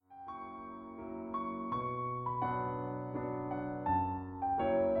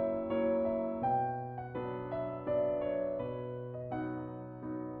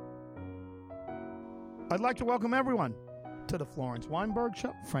I'd like to welcome everyone to the Florence Weinberg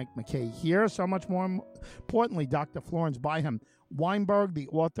Show. Frank MacKay here. So much more importantly, Dr. Florence Byham Weinberg, the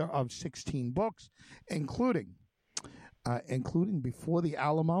author of 16 books, including Before the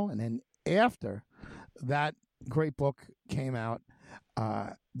Alamo, and then after that great book came out,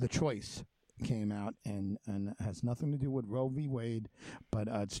 The Choice came out, and has nothing to do with Roe v. Wade, but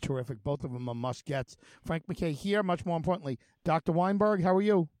it's terrific. Both of them are must-gets. Frank MacKay here. Much more importantly, Dr. Weinberg, how are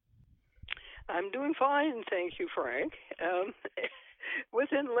you? I'm doing fine, thank you, Frank.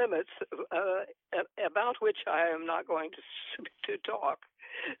 Within limits, about which I am not going to talk.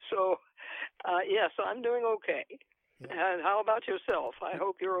 So, yes, I'm doing okay. Yeah. And how about yourself? I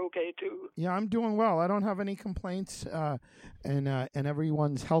hope you're okay too. Yeah, I'm doing well. I don't have any complaints, and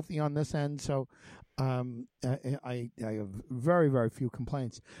everyone's healthy on this end. So, I have very, very few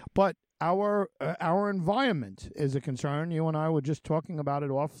complaints. But our environment is a concern. You and I were just talking about it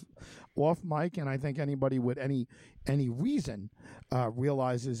off mic, and I think anybody with any reason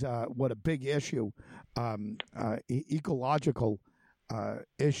realizes what a big issue ecological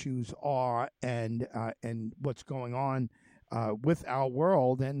issues are, and what's going on with our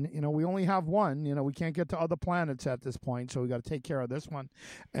world. And we only have one. We can't get to other planets at this point, so we got to take care of this one.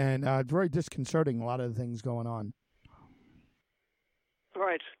 And it's very disconcerting, a lot of the things going on.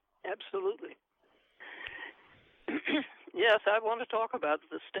 Right. Absolutely. Yes, I want to talk about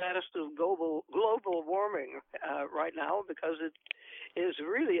the status of global warming right now, because it is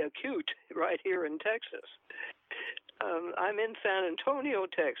really acute right here in Texas. I'm in San Antonio,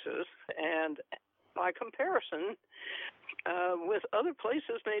 Texas, and by comparison with other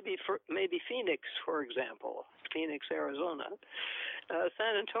places, maybe Phoenix, for example, Phoenix, Arizona,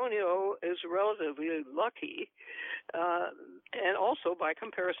 San Antonio is relatively lucky, and also by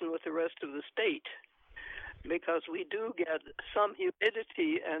comparison with the rest of the state, because we do get some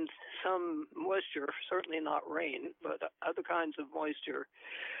humidity and some moisture, certainly not rain, but other kinds of moisture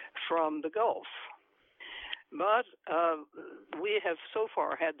from the Gulf. But we have so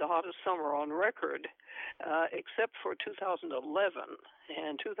far had the hottest summer on record, except for 2011.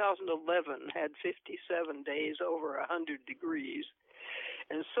 And 2011 had 57 days over 100 degrees.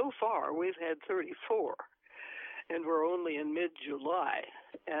 And so far, we've had 34. And we're only in mid-July.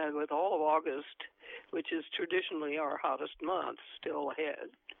 And with all of August, which is traditionally our hottest month, still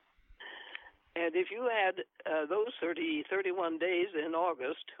ahead. And if you add those 31 days in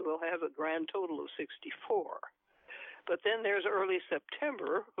August, we'll have a grand total of 64. But then there's early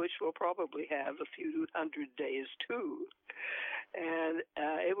September, which will probably have a few hundred days too. And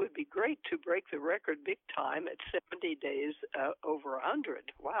it would be great to break the record big time at 70 days over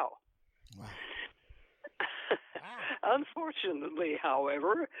 100. Wow. Unfortunately,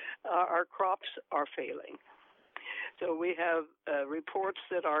 however, our crops are failing. So we have reports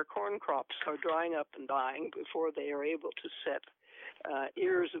that our corn crops are drying up and dying before they are able to set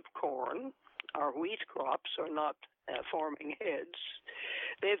ears of corn. Our wheat crops are not forming heads.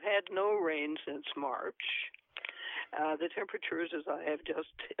 They've had no rain since March. The temperatures, as I have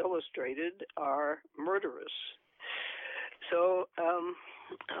just illustrated, are murderous. So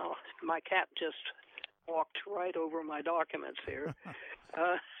my cat just walked right over my documents here.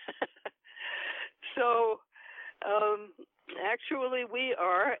 Actually, we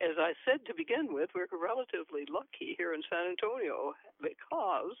are, as I said to begin with, we're relatively lucky here in San Antonio,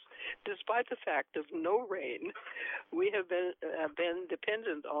 because despite the fact of no rain, we have been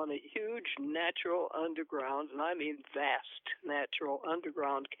dependent on a huge natural underground, and I mean vast natural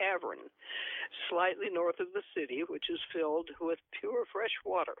underground cavern, slightly north of the city, which is filled with pure fresh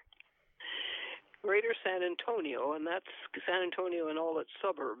water. Greater San Antonio, and that's San Antonio and all its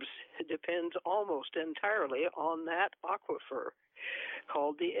suburbs, depends almost entirely on that aquifer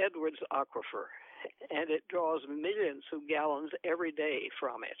called the Edwards Aquifer, and it draws millions of gallons every day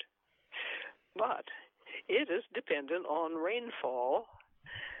from it. But it is dependent on rainfall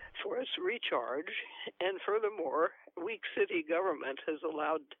for its recharge, and furthermore, weak city government has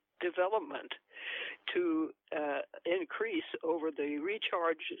allowed development to increase over the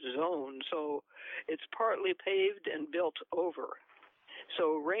recharge zone, so it's partly paved and built over.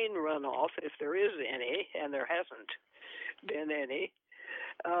 So rain runoff, if there is any, and there hasn't been any,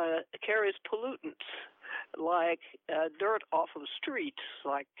 carries pollutants like dirt off of streets,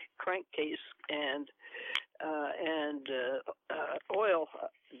 like crankcase and oil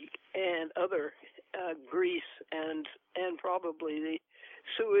and other grease and probably the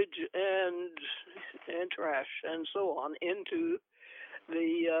sewage and trash and so on into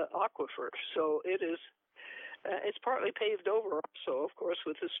the aquifer. So it is It's partly paved over, also, of course,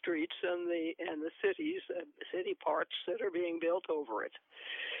 with the streets and the cities, city parts that are being built over it.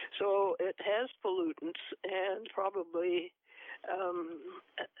 So it has pollutants and probably,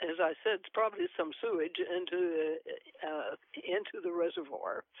 as I said, probably some sewage into the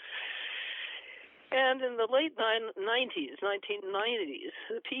reservoir. And in the late 1990s,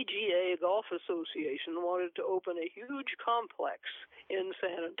 the PGA Golf Association wanted to open a huge complex in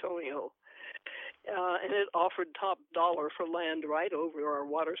San Antonio, and it offered top dollar for land right over our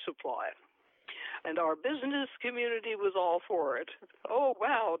water supply. And our business community was all for it. Oh,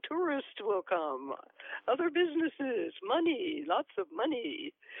 wow, tourists will come. Other businesses, money, lots of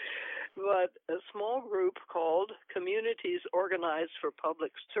money. But a small group called Communities Organized for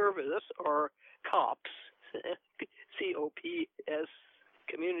Public Service, or COPS, COPS,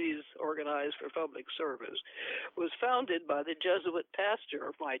 Communities Organized for Public Service, was founded by the Jesuit pastor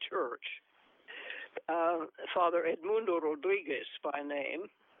of my church, Father Edmundo Rodriguez by name.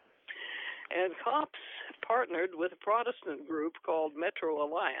 And COPS partnered with a Protestant group called Metro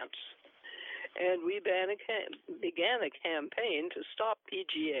Alliance, and we began a campaign to stop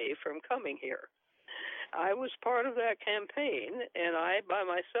PGA from coming here. I was part of that campaign, and I, by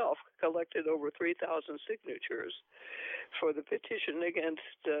myself, collected over 3,000 signatures for the petition against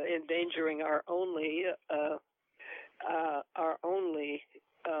endangering our only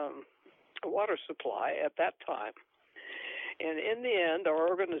water supply at that time. And in the end, our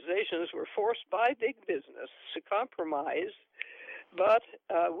organizations were forced by big business to compromise, but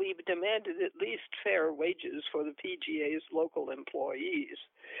we demanded at least fair wages for the PGA's local employees.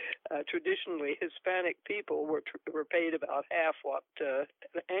 Traditionally, Hispanic people were paid about half what the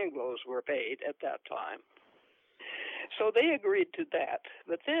Anglos were paid at that time. So they agreed to that.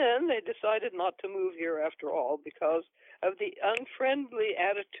 But then they decided not to move here after all because of the unfriendly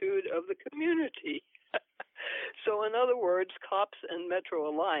attitude of the community. So in other words, COPS and Metro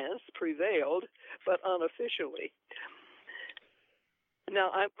Alliance prevailed, but unofficially.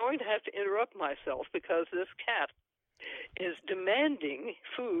 Now, I'm going to have to interrupt myself because this cat is demanding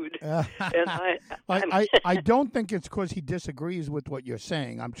food. And I don't think it's because he disagrees with what you're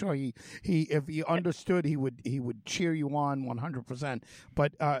saying. I'm sure he if he understood, he would cheer you on 100%.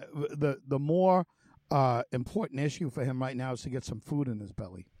 But the more important issue for him right now is to get some food in his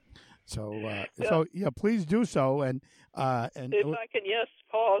belly. So please do so. And if I can,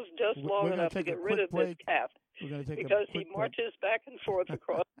 pause just long enough to get rid of this cat. Because he marches back and forth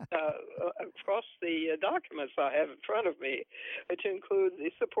across the documents I have in front of me, which include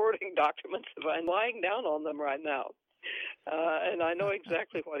the supporting documents. I'm lying down on them right now, and I know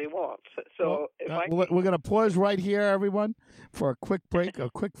exactly what he wants. So we're going to pause right here, everyone, for a quick break, a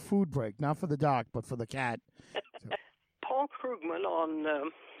quick food break, not for the doc, but for the cat. So. Paul Krugman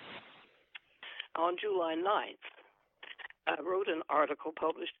on July 9th wrote an article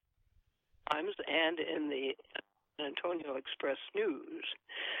published Times and in the San Antonio Express News,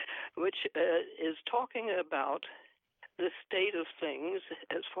 which is talking about the state of things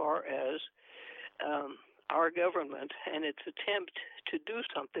as far as our government and its attempt to do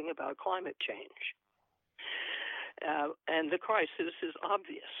something about climate change. And the crisis is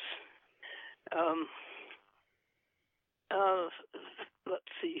obvious.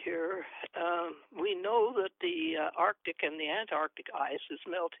 Let's see here. We know that the Arctic and the Antarctic ice is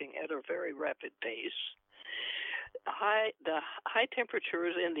melting at a very rapid pace. The high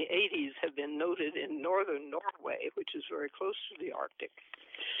temperatures in the 80s have been noted in northern Norway, which is very close to the Arctic.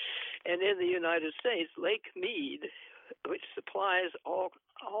 And in the United States, Lake Mead, which supplies all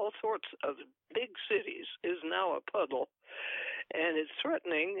sorts of big cities, is now a puddle, and it's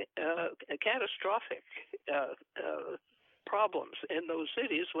threatening catastrophic problems in those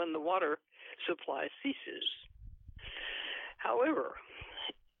cities when the water supply ceases. However,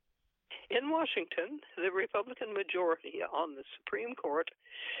 in Washington, the Republican majority on the Supreme Court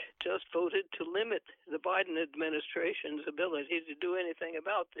just voted to limit the Biden administration's ability to do anything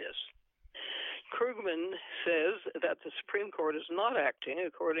about this. Krugman says that the Supreme Court is not acting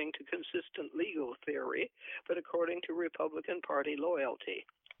according to consistent legal theory, but according to Republican Party loyalty.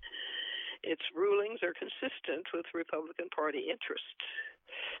 Its rulings are consistent with Republican Party interests.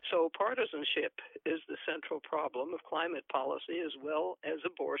 So partisanship is the central problem of climate policy as well as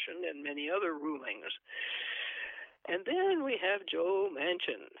abortion and many other rulings. And then we have Joe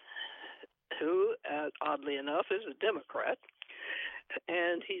Manchin, who, oddly enough, is a Democrat,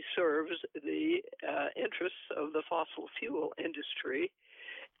 and he serves the interests of the fossil fuel industry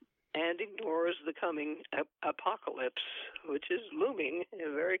and ignores the coming apocalypse, which is looming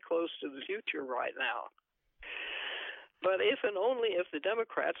very close to the future right now. But if and only if the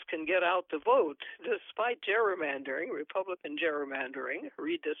Democrats can get out the vote, despite gerrymandering, Republican gerrymandering,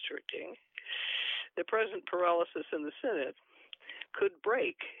 redistricting, the present paralysis in the Senate could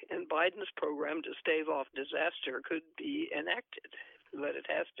break, and Biden's program to stave off disaster could be enacted. But it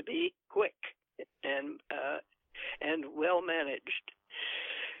has to be quick and well managed.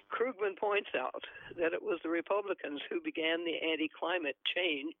 Krugman points out that it was the Republicans who began the anti-climate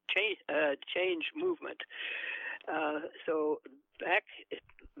change movement. So back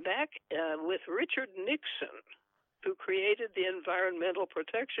with Richard Nixon, who created the Environmental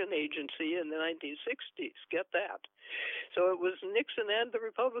Protection Agency in the 1960s. Get that. So it was Nixon and the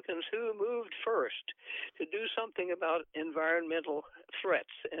Republicans who moved first to do something about environmental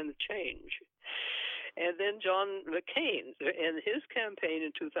threats and change. And then John McCain, in his campaign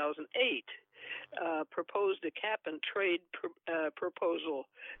in 2008, proposed a cap-and-trade proposal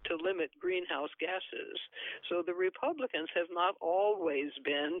to limit greenhouse gases. So the Republicans have not always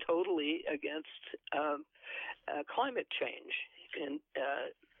been totally against climate change, and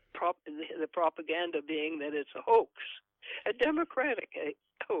the propaganda being that it's a hoax, a Democratic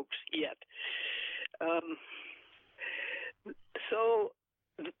hoax yet. So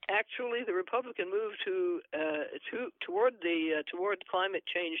actually, the Republican move toward climate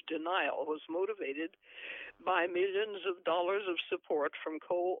change denial was motivated by millions of dollars of support from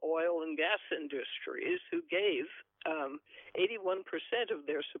coal, oil, and gas industries, who gave 81% of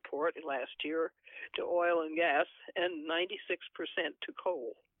their support last year to oil and gas and 96% to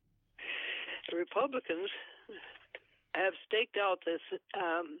coal. The Republicans have staked out the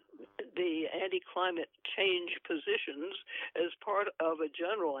anti-climate change positions as part of a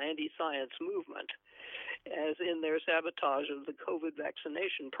general anti-science movement, as in their sabotage of the COVID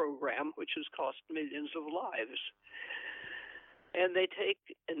vaccination program, which has cost millions of lives. And they take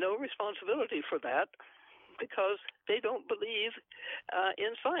no responsibility for that because they don't believe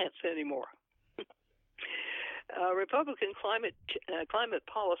in science anymore. Republican climate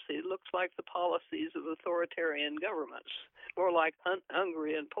policy looks like the policies of authoritarian governments, more like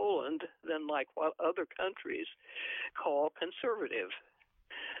Hungary and Poland than like what other countries call conservative.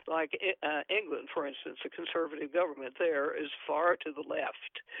 Like England, for instance, the conservative government there is far to the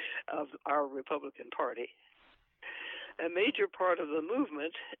left of our Republican Party. A major part of the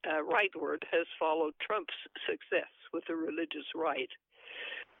movement, rightward, has followed Trump's success with the religious right,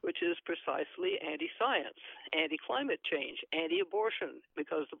 which is precisely anti-science, anti-climate change, anti-abortion,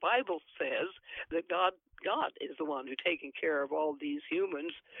 because the Bible says that God is the one who's taking care of all these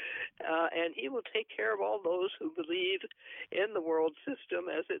humans, and he will take care of all those who believe in the world system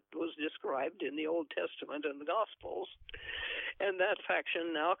as it was described in the Old Testament and the Gospels. And that faction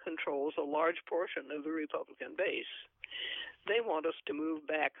now controls a large portion of the Republican base. They want us to move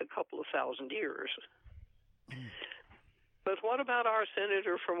back a couple of thousand years. But what about our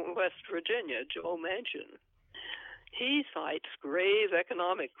senator from West Virginia, Joe Manchin? He cites grave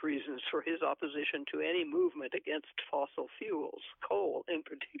economic reasons for his opposition to any movement against fossil fuels, coal in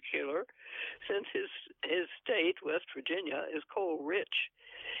particular, since his state, West Virginia, is coal-rich.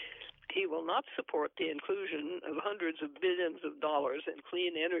 He will not support the inclusion of hundreds of billions of dollars in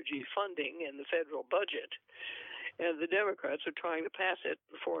clean energy funding in the federal budget, and the Democrats are trying to pass it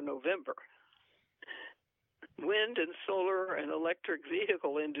before November. Wind and solar and electric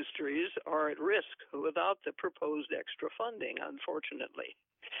vehicle industries are at risk without the proposed extra funding, unfortunately.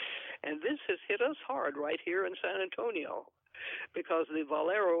 And this has hit us hard right here in San Antonio, because the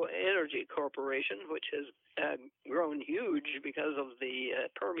Valero Energy Corporation, which has grown huge because of the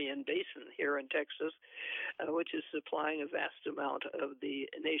Permian Basin here in Texas, which is supplying a vast amount of the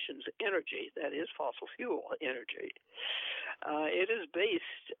nation's energy, that is fossil fuel energy. It is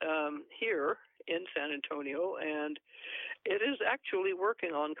based here in San Antonio, and it is actually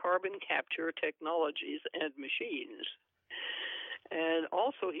working on carbon capture technologies and machines. And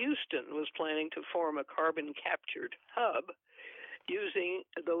also Houston was planning to form a carbon captured hub using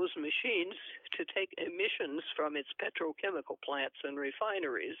those machines to take emissions from its petrochemical plants and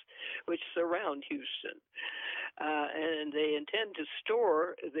refineries, which surround Houston. And they intend to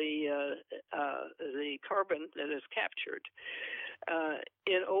store the carbon that is captured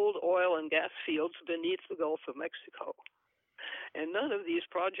in old oil and gas fields beneath the Gulf of Mexico. And none of these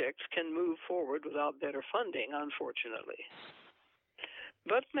projects can move forward without better funding, unfortunately.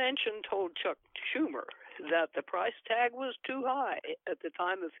 But Manchin told Chuck Schumer that the price tag was too high at the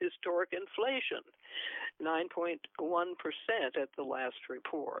time of historic inflation, 9.1% at the last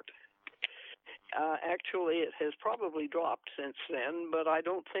report. Actually, it has probably dropped since then, but I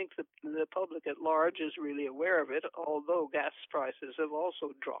don't think the public at large is really aware of it, although gas prices have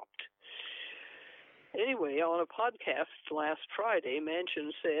also dropped. Anyway, on a podcast last Friday,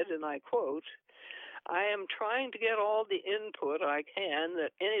 Manchin said, and I quote, "I am trying to get all the input I can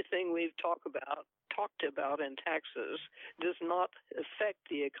that anything we've talked about in taxes does not affect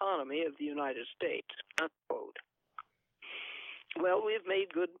the economy of the United States," unquote. Well, we've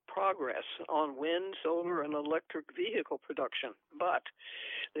made good progress on wind, solar, and electric vehicle production, but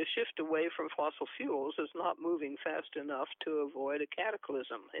the shift away from fossil fuels is not moving fast enough to avoid a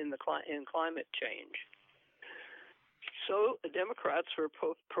cataclysm in climate change. So the Democrats are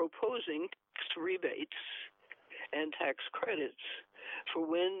proposing tax rebates and tax credits for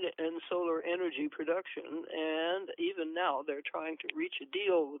wind and solar energy production, and even now they're trying to reach a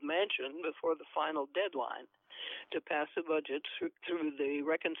deal with Manchin before the final deadline to pass the budget through the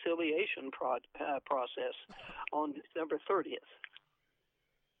reconciliation process on December 30th.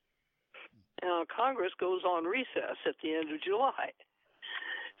 Now, Congress goes on recess at the end of July.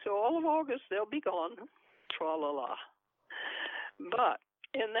 So all of August, they'll be gone. Tra-la-la. But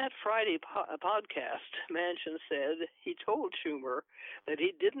in that Friday podcast, Manchin said he told Schumer that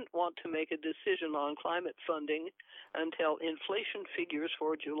he didn't want to make a decision on climate funding until inflation figures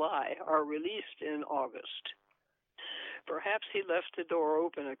for July are released in August. Perhaps he left the door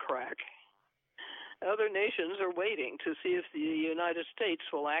open a crack. Other nations are waiting to see if the United States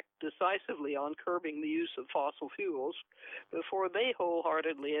will act decisively on curbing the use of fossil fuels before they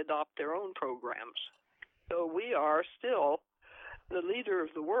wholeheartedly adopt their own programs. So we are still the leader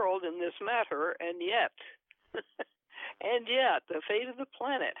of the world in this matter, and yet the fate of the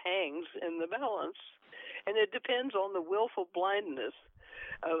planet hangs in the balance, and it depends on the willful blindness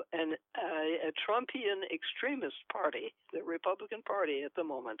of a Trumpian extremist party, the Republican Party at the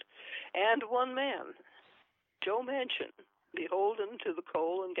moment, and one man, Joe Manchin, beholden to the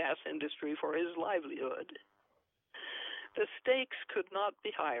coal and gas industry for his livelihood. The stakes could not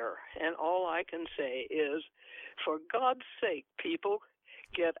be higher, and all I can say is, for God's sake, people,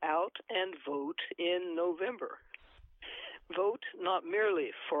 get out and vote in November. Vote not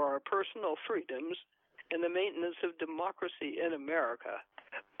merely for our personal freedoms and the maintenance of democracy in America,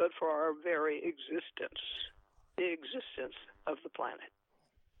 but for our very existence, the existence of the planet.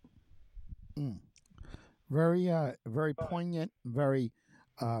 Very poignant, very,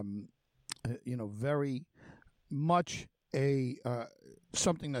 very much a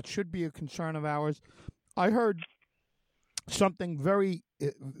something that should be a concern of ours. I heard something very,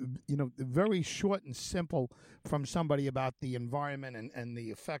 very short and simple from somebody about the environment and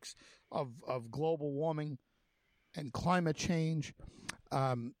the effects of global warming and climate change.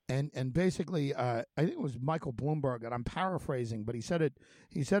 And basically, I think it was Michael Bloomberg, and I'm paraphrasing, but he said it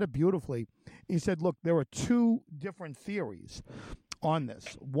beautifully. He said, look, there are two different theories on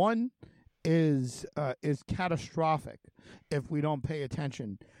this. One is catastrophic if we don't pay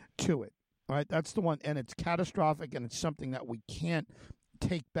attention to it. Right, that's the one, and it's catastrophic, and it's something that we can't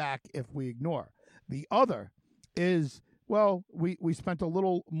take back if we ignore. The other is, well, we spent a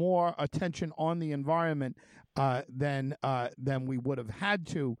little more attention on the environment than we would have had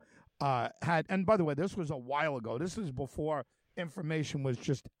to had. And by the way, this was a while ago. This is before information was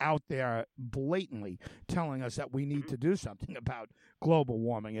just out there blatantly telling us that we need to do something about global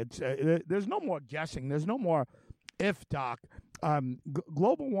warming. It's there's no more guessing. There's no more if, Doc.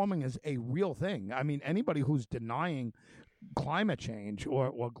 Global warming is a real thing. I mean, anybody who's denying climate change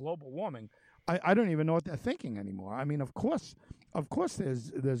or global warming, I don't even know what they're thinking anymore. I mean, of course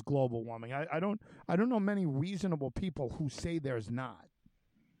there's global warming. I don't know many reasonable people who say there's not.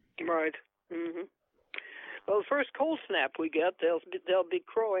 Right. Mm-hmm. Well, the first cold snap we get, they'll be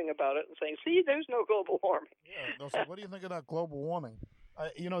crowing about it and saying, "See, there's no global warming." Yeah, they'll say, "What do you think about global warming?"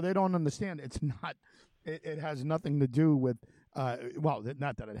 They don't understand. It's not. It has nothing to do with. Well,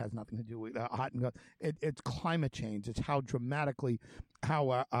 not that it has nothing to do with hot and cold. It's climate change. It's how dramatically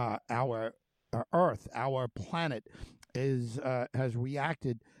our Earth, our planet, has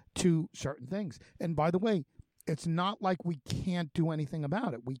reacted to certain things. And by the way, it's not like we can't do anything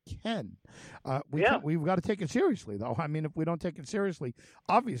about it. We can. We've got to take it seriously, though. I mean, if we don't take it seriously,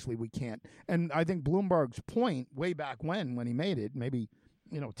 obviously we can't. And I think Bloomberg's point way back when he made it, maybe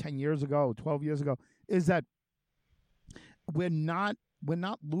 10 years ago, 12 years ago, is that we're not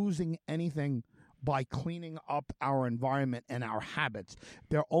losing anything by cleaning up our environment and our habits.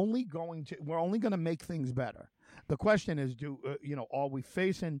 We're only going to make things better. The question is, are we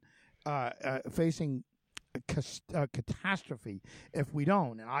facing catastrophe if we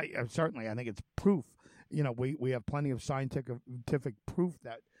don't? And I think it's proof. We have plenty of scientific proof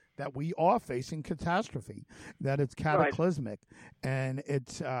that we are facing catastrophe, that it's cataclysmic, right. And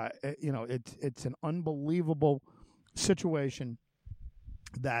it's an unbelievable situation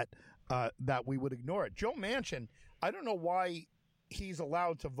that that we would ignore it. Joe Manchin, I don't know why he's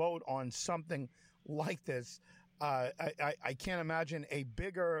allowed to vote on something like this. I can't imagine a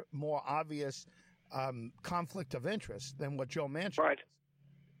bigger, more obvious conflict of interest than what Joe Manchin right.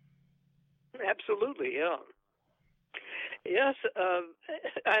 Does. Absolutely, yeah. Yes,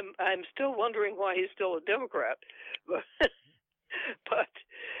 I'm still wondering why he's still a Democrat, but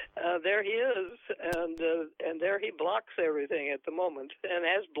there he is, and there he blocks everything at the moment, and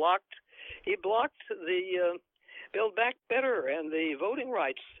he blocked the Build Back Better and the voting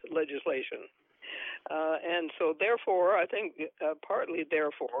rights legislation. And so, therefore, I think partly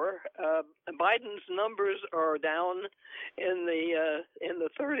therefore, Biden's numbers are down in the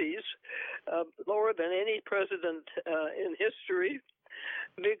 30s, lower than any president in history,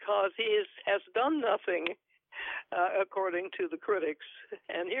 because he has done nothing, according to the critics.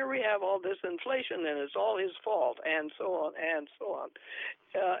 And here we have all this inflation, and it's all his fault, and so on and so on.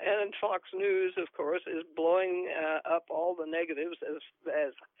 And Fox News, of course, is blowing up all the negatives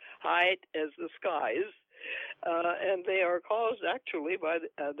as high as the skies, and they are caused actually by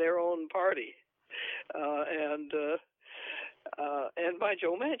their own party, and by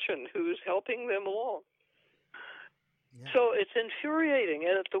Joe Manchin, who's helping them along. Yeah. So it's infuriating,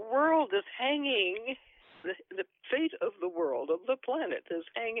 and the world is hanging. The fate of the world, of the planet, is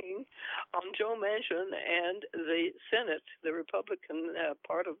hanging on Joe Manchin and the Senate, the Republican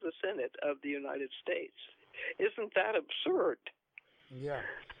part of the Senate of the United States. Isn't that absurd? Yeah,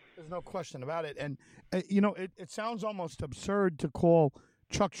 there's no question about it. And, it sounds almost absurd to call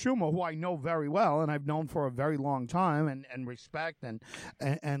Chuck Schumer, who I know very well and I've known for a very long time and respect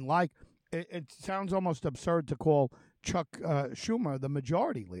and like, it sounds almost absurd to call Chuck Schumer the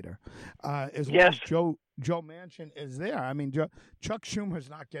majority leader, as well as Joe Manchin is there. I mean, Chuck Schumer's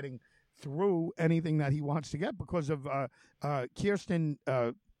not getting through anything that he wants to get because of Kirsten.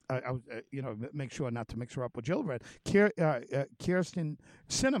 Make sure not to mix her up with Gillibrand. Kirsten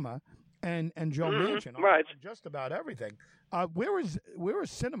Sinema and Joe Manchin on just about everything. Where is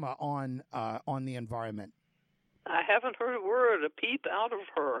Sinema on the environment? I haven't heard a word, a peep out of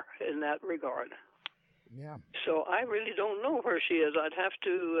her in that regard. Yeah. So I really don't know where she is. I'd have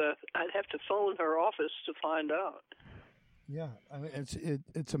to phone her office to find out. Yeah, I mean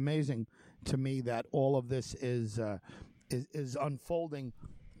it's amazing to me that all of this is unfolding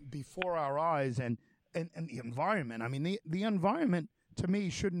before our eyes, and the environment. I mean the environment to me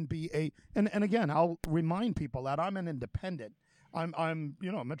shouldn't be and again I'll remind people that I'm an independent. I'm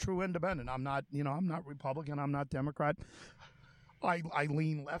a true independent. I'm not Republican. I'm not Democrat. I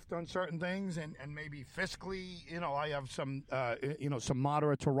lean left on certain things, and maybe fiscally, I have some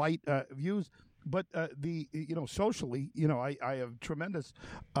moderate to right views. But socially, I have tremendous,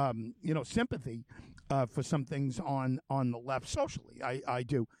 sympathy for some things on the left socially. I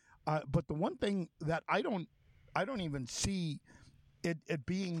do. But the one thing that I don't even see it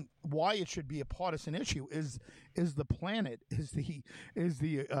being why it should be a partisan issue is the planet, is the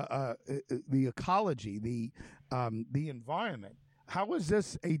ecology, the environment. How is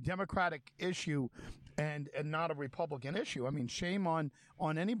this a Democratic issue and not a Republican issue? I mean, shame on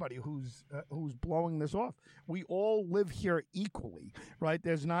anybody who's blowing this off. We all live here equally, right?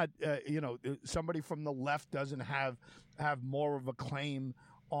 There's not, somebody from the left doesn't have more of a claim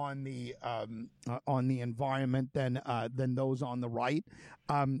on the environment than those on the right.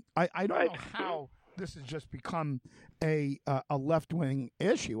 I don't know how this has just become a left-wing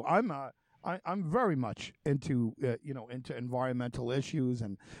issue. I'm very much into environmental issues,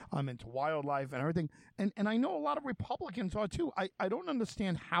 and I'm into wildlife and everything. And I know a lot of Republicans are too. I don't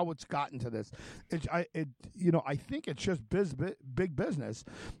understand how it's gotten to this. I think it's just big business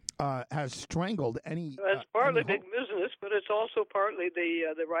has strangled any. It's partly big business, but it's also partly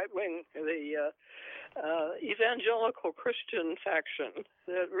the right wing, the evangelical Christian faction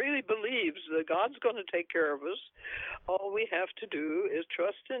that really believes that God's going to take care of us. All we have to do is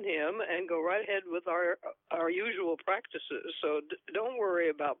trust in Him and go right ahead with our usual practices. So don't worry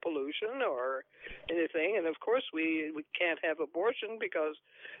about pollution or anything. And of course, we can't have abortion because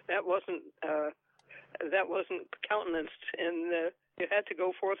that wasn't countenanced in. You had to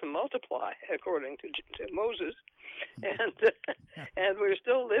go forth and multiply, according to Moses, and we're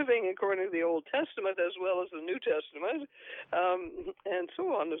still living according to the Old Testament as well as the New Testament, and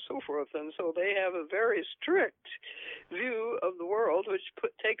so on and so forth. And so they have a very strict view of the world, which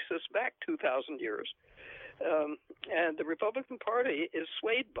takes us back 2,000 years. And the Republican Party is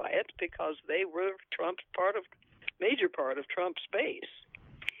swayed by it because they were major part of Trump's base.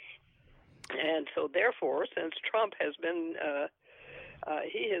 And so, therefore, since Trump has been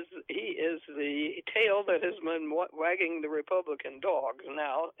He is the tail that has been wagging the Republican dog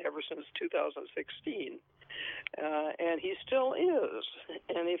now ever since 2016. And he still is.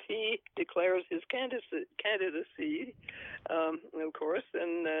 And if he declares his candidacy, of course,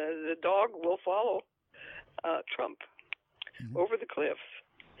 then the dog will follow Trump over the cliff.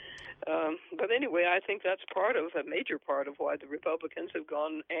 But anyway, I think that's a major part of why the Republicans have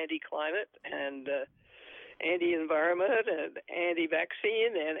gone anti-climate and anti-environment and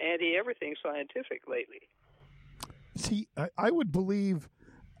anti-vaccine and anti-everything scientific lately. See, I would believe,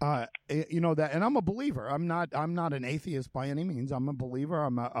 that, and I'm a believer. I'm not an atheist by any means. I'm a believer.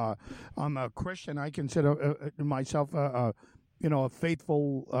 I'm a Christian. I consider myself a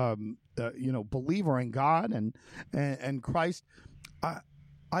faithful, believer in God and Christ.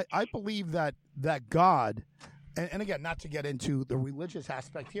 I believe that God, and again, not to get into the religious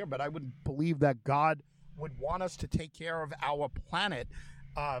aspect here, but I would believe that God would want us to take care of our planet.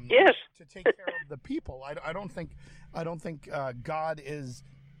 Yes. To take care of the people. I don't think God is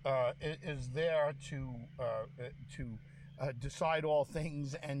there to decide all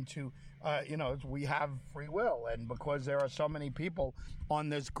things and to we have free will, and because there are so many people on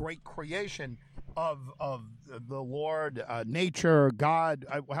this great creation of the Lord, nature, God,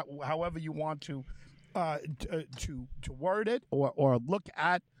 however you want to word it or look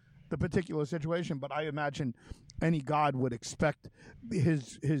at the particular situation, but I imagine any God would expect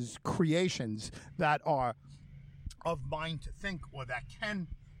his creations that are of mind to think or that can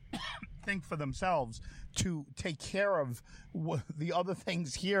think for themselves to take care of the other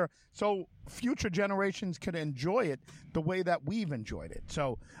things here so future generations could enjoy it the way that we've enjoyed it.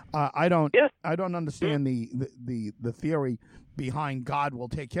 So I don't understand the theory behind God will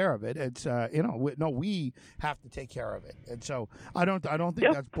take care of it. It's we have to take care of it. And so I don't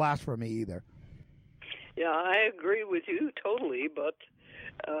think that's blasphemy either. Yeah, I agree with you totally, but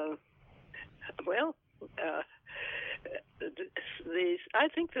I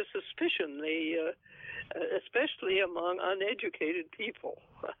think the suspicion, especially among uneducated people,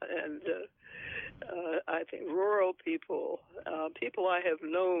 and I think rural people, people I have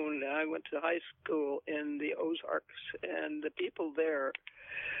known. I went to high school in the Ozarks, and the people there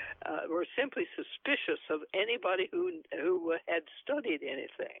were simply suspicious of anybody who had studied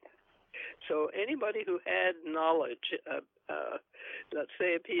anything. So anybody who had knowledge, let's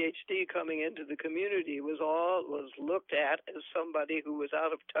say a PhD coming into the community, was looked at as somebody who was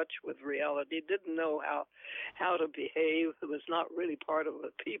out of touch with reality, didn't know how to behave, was not really part of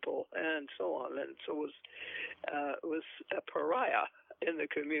the people, and so on, and so was a pariah in the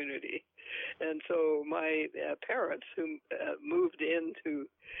community. And so my parents, who moved into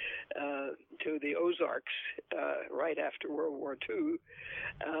to the Ozarks right after World War II,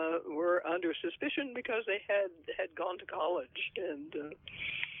 were under suspicion because they had gone to college and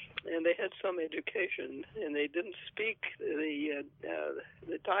they had some education, and they didn't speak the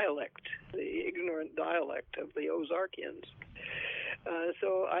dialect, the ignorant dialect of the Ozarkians.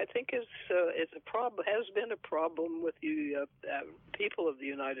 So I think it's a problem, has been a problem with the people of the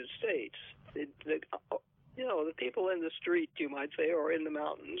United States. The people in the street, you might say, or in the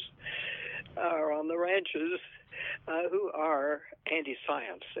mountains, or on the ranches, who are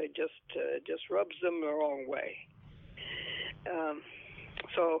anti-science. They just rubs them the wrong way.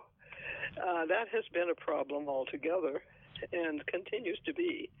 So that has been a problem altogether, and continues to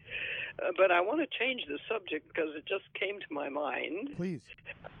be. But I want to change the subject because it just came to my mind. Please.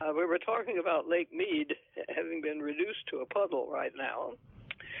 We were talking about Lake Mead having been reduced to a puddle right now,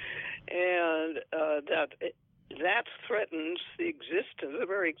 and that threatens the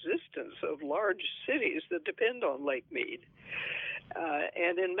very existence of large cities that depend on Lake Mead.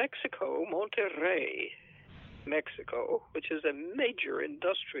 And in Mexico, Monterrey, Mexico, which is a major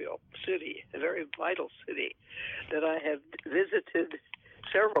industrial city, a very vital city that I have visited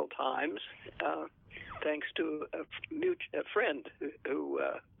several times, thanks to a friend who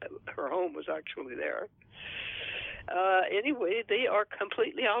her home was actually there. Anyway, they are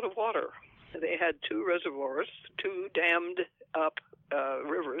completely out of water. They had two reservoirs, two dammed up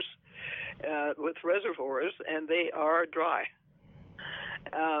rivers with reservoirs, and they are dry.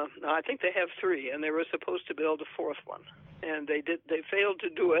 I think they have three, and they were supposed to build a fourth one, and they failed to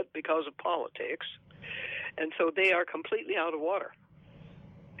do it because of politics, and so they are completely out of water.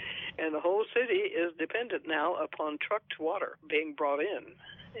 And the whole city is dependent now upon trucked water being brought in,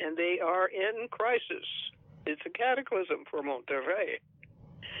 and they are in crisis. It's a cataclysm for Monterrey.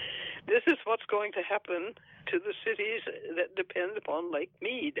 This is what's going to happen to the cities that depend upon Lake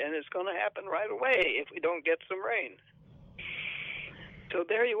Mead, and it's going to happen right away if we don't get some rain. So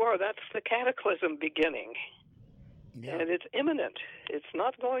there you are. That's the cataclysm beginning. Yeah. And it's imminent. It's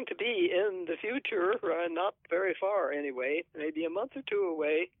not going to be in the future, not very far anyway, maybe a month or two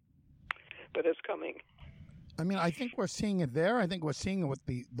away, but it's coming. I mean, I think we're seeing it there. I think we're seeing it with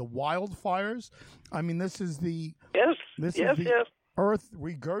the wildfires. I mean, this is the Earth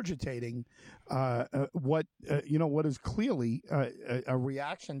regurgitating what is clearly a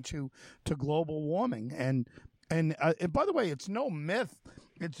reaction to global warming. And by the way, it's no myth.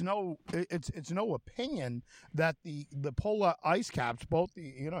 It's no opinion that the polar ice caps, both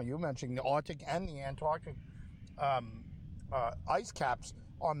you mentioned the Arctic and the Antarctic ice caps,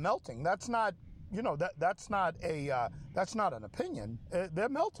 are melting. That's not. That's not an opinion. They're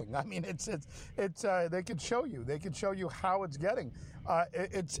melting. I mean, it's they could show you. They could show you how it's getting.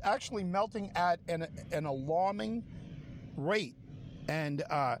 It's actually melting at an alarming rate, and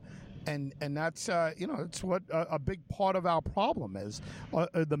that's it's what a big part of our problem is,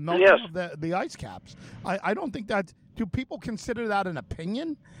 the melting of the ice caps. I don't think that. Do people consider that an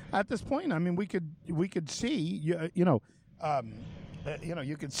opinion at this point? I mean, we could see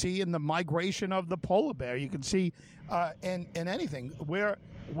you can see in the migration of the polar bear. You can see in anything. We're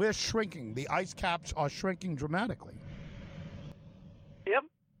shrinking. The ice caps are shrinking dramatically. Yep,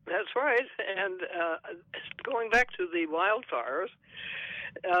 that's right. And going back to the wildfires,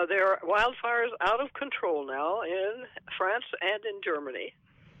 there are wildfires out of control now in France and in Germany.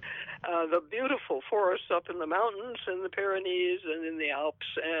 The beautiful forests up in the mountains in the Pyrenees and in the Alps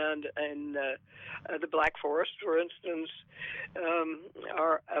and the Black Forest, for instance,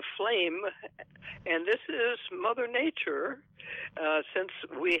 are aflame. And this is Mother Nature. Since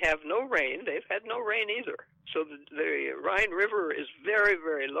we have no rain, they've had no rain either. So the Rhine River is very,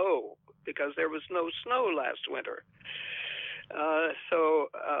 very low because there was no snow last winter. So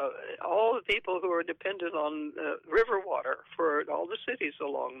all the people who are dependent on river water for all the cities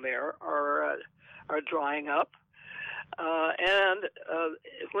along there are drying up. And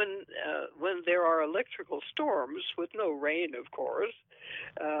when there are electrical storms with no rain, of course,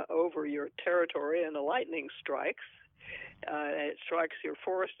 over your territory and a lightning strikes, it strikes your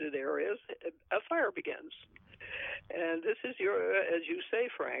forested areas, a fire begins. And this is as you say,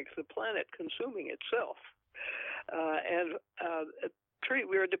 Frank, the planet consuming itself.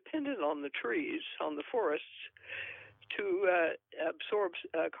 We are dependent on the trees, on the forests, to absorb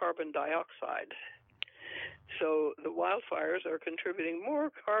carbon dioxide. So the wildfires are contributing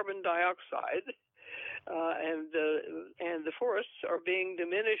more carbon dioxide, and the forests are being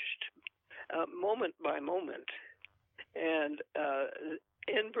diminished moment by moment. And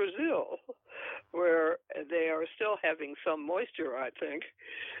in Brazil, where they are still having some moisture, I think,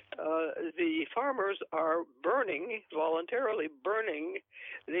 the farmers are voluntarily burning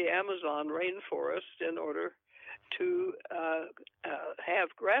the Amazon rainforest in order to have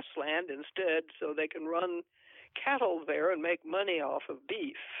grassland instead, so they can run cattle there and make money off of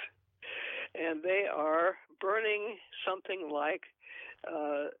beef. And they are burning something like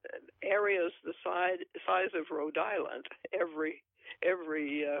areas the size of Rhode Island every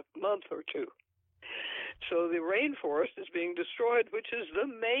month or two. So the rainforest is being destroyed, which is the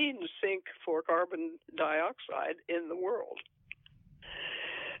main sink for carbon dioxide in the world.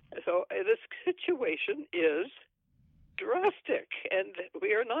 So this situation is drastic, and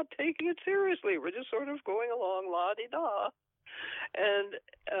we are not taking it seriously. We're just sort of going along la-di-da. And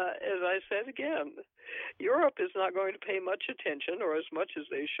as I said again, Europe is not going to pay much attention, or as much as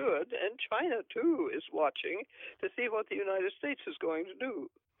they should, and China, too, is watching to see what the United States is going to do.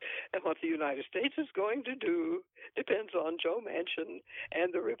 And what the United States is going to do depends on Joe Manchin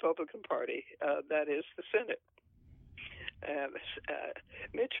and the Republican Party, that is, the Senate.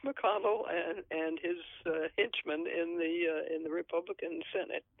 Mitch McConnell and his henchmen in the Republican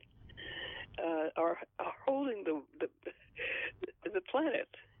Senate are holding the planet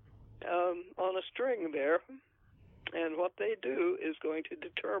on a string there, and what they do is going to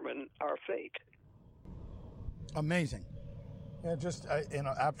determine our fate. Amazing. Yeah, just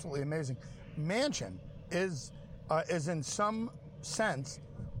absolutely amazing. Manchin is in some sense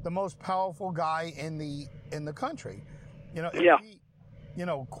the most powerful guy in the country. If he,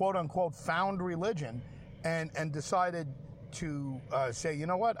 quote unquote, found religion and decided to say, you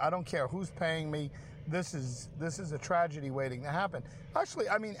know what, I don't care who's paying me. This is a tragedy waiting to happen. Actually,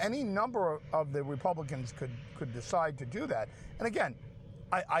 I mean, any number of the Republicans could decide to do that. And again,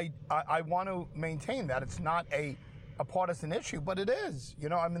 I want to maintain that it's not a partisan issue, but it is.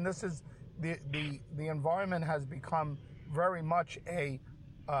 I mean, this is the environment has become very much a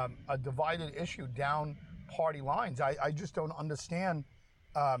divided issue down party lines. I just don't understand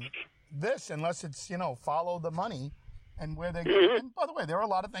this unless it's follow the money and where they go. And by the way, there are a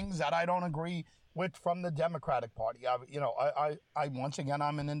lot of things that I don't agree which from the Democratic Party. I once again,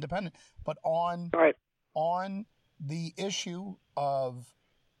 I'm an independent, but on Right. on the issue of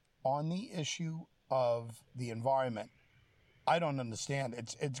the environment, I don't understand.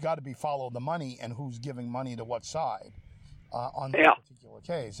 It's got to be follow the money and who's giving money to what side on this particular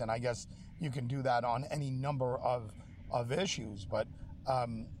case. And I guess you can do that on any number of issues. But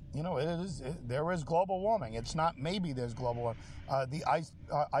there is global warming. It's not maybe there's global warming. The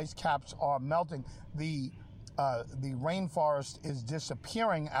ice caps are melting. The rainforest is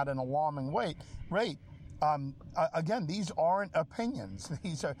disappearing at an alarming rate. Again, these aren't opinions.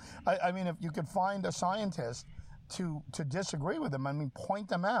 These are. I mean, if you could find a scientist to disagree with them, I mean, point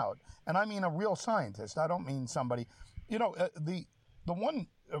them out. And I mean a real scientist. I don't mean somebody. The one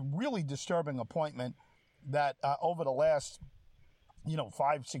really disturbing appointment that over the last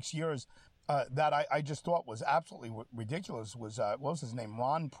 5-6 years that I just thought was absolutely ridiculous was what was his name?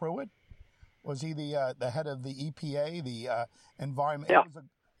 Ron Pruitt. Was he the head of the EPA, the environment? Yeah.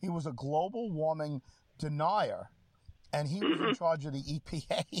 He was a global warming denier, and he was in charge of the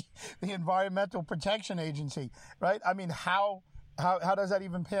EPA, the Environmental Protection Agency, right? I mean, how does that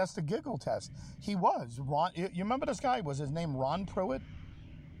even pass the giggle test? He was Ron. You remember this guy? Was his name Ron Pruitt?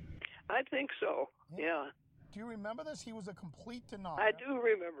 I think so. Yeah. Do you remember this? He was a complete denier. I do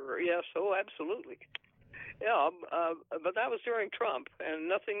remember. Yes. Oh, absolutely. Yeah. But that was during Trump, and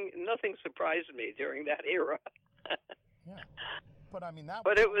nothing surprised me during that era. Yeah. But I mean that.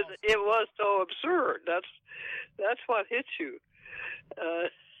 But it was so absurd. That's what hits you. I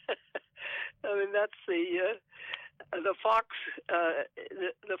mean, that's the fox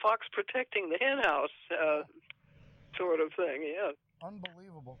the fox protecting the hen house sort of thing. Yeah.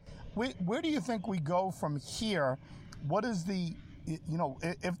 Unbelievable. Where do you think we go from here? What is the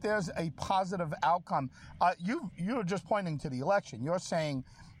if there's a positive outcome? You're just pointing to the election. You're saying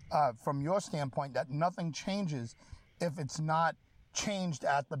from your standpoint that nothing changes if it's not changed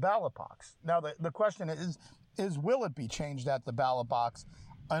at the ballot box. Now, the question is will it be changed at the ballot box?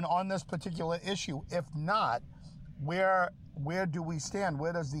 And on this particular issue, if not, where do we stand?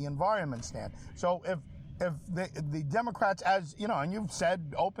 Where does the environment stand? So if the Democrats, as you know, and you've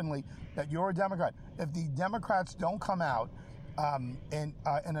said openly that you're a Democrat, if the Democrats don't come out in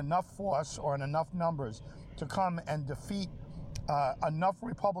enough force or in enough numbers to come and defeat enough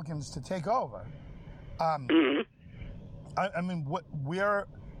Republicans to take over, I mean, where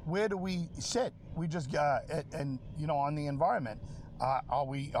do we sit? We just on the environment, are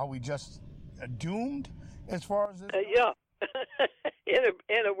we just doomed as far as this? Yeah,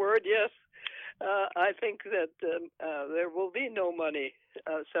 in a word, yes. I think that there will be no money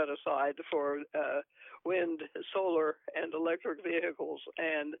set aside for wind, solar, and electric vehicles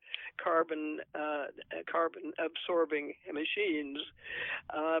and carbon absorbing machines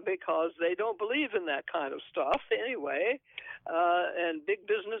because they don't believe in that kind of stuff anyway, and big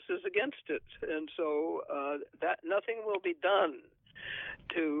business is against it, and so that nothing will be done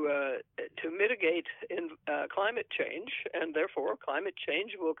to mitigate climate change, and therefore climate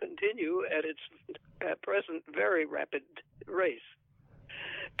change will continue at its present very rapid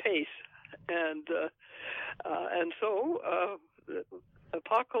pace, and so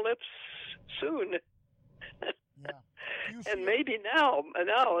apocalypse soon. Yeah. And maybe now,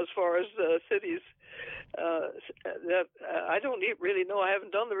 as far as cities, that I don't really know. I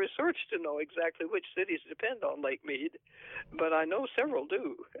haven't done the research to know exactly which cities depend on Lake Mead, but I know several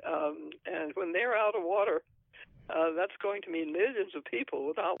do. And when they're out of water, that's going to mean millions of people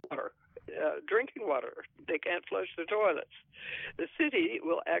without water, drinking water. They can't flush their toilets. The city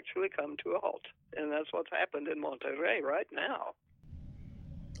will actually come to a halt, and that's what's happened in Monterrey right now.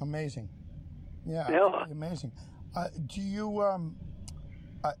 Amazing. Yeah. Amazing. Do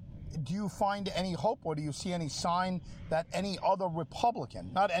you find any hope, or do you see any sign that any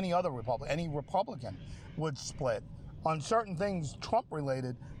Republican would split on certain things Trump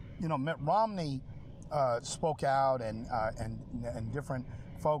related? Mitt Romney spoke out, and different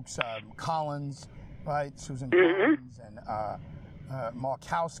folks, Collins, right, Susan Collins, and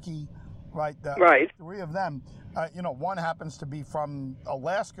Markowski, right, right. Three of them. One happens to be from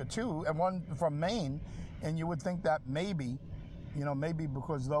Alaska too, and one from Maine, and you would think that maybe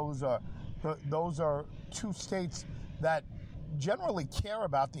because those are two states that generally care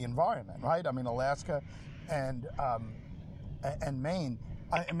about the environment, right? I mean, Alaska and Maine.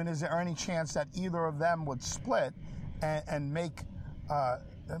 I mean, is there any chance that either of them would split and make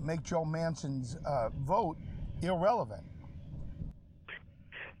Joe Manchin's vote irrelevant?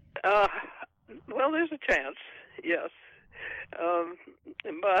 Well, there's a chance, yes.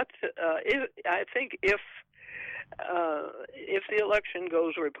 But I think if if the election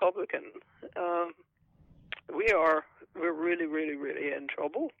goes Republican, we're really, really, really in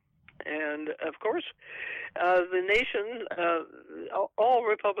trouble. And of course, the nation, all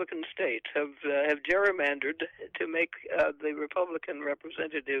Republican states have gerrymandered to make the Republican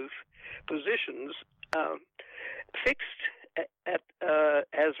representative positions fixed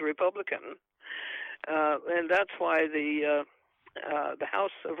as Republican, and that's why the House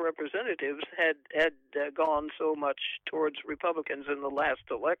of Representatives had gone so much towards Republicans in the last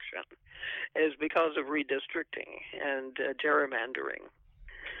election, is because of redistricting and gerrymandering.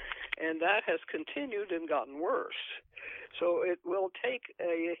 And that has continued and gotten worse. So it will take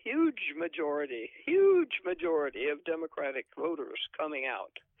a huge majority of Democratic voters coming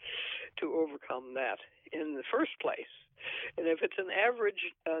out to overcome that in the first place. And if it's an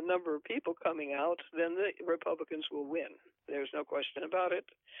average number of people coming out, then the Republicans will win. There's no question about it.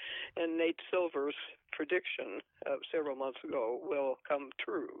 And Nate Silver's prediction several months ago will come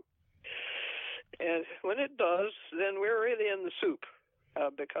true. And when it does, then we're really in the soup.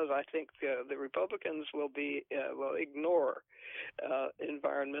 Because I think the Republicans will ignore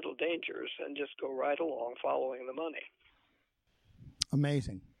environmental dangers and just go right along following the money.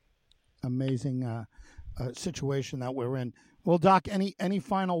 Amazing situation that we're in. Well, Doc, any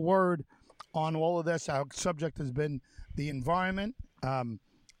final word on all of this? Our subject has been the environment.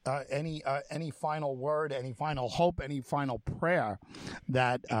 Any final word, any final hope, any final prayer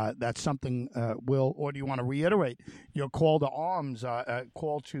that something will, or do you want to reiterate your call to arms,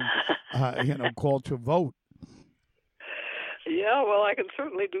 call to vote? Yeah, well, I can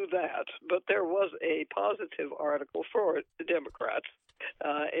certainly do that. But there was a positive article for the Democrats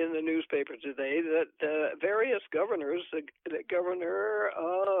in the newspaper today that various governors, the governor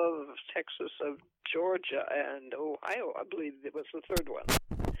of Texas, of Georgia, and Ohio, I believe it was the third one,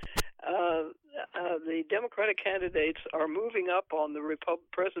 the Democratic candidates are moving up on the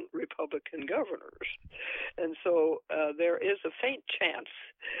present Republican governors. And so there is a faint chance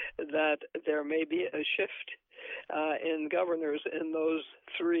that there may be a shift in governors in those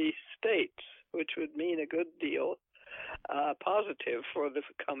three states, which would mean a good deal positive for the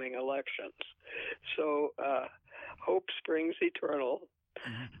coming elections. So hope springs eternal,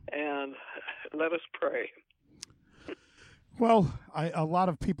 and let us pray. Well, a lot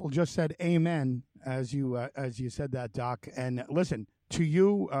of people just said amen as you said that, Doc. And listen, to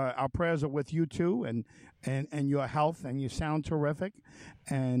you, our prayers are with you too, and your health, and you sound terrific.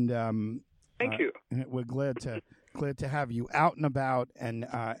 And thank you. We're glad to have you out and about, and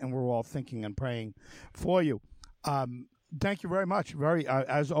we're all thinking and praying for you. Thank you very much. Very,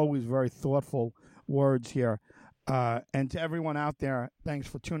 as always, very thoughtful words here. And to everyone out there, thanks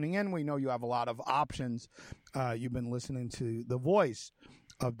for tuning in. We know you have a lot of options. You've been listening to the voice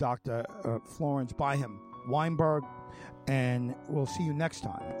of Dr. Florence Byham Weinberg, and we'll see you next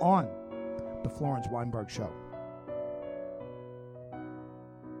time on the Florence Weinberg Show.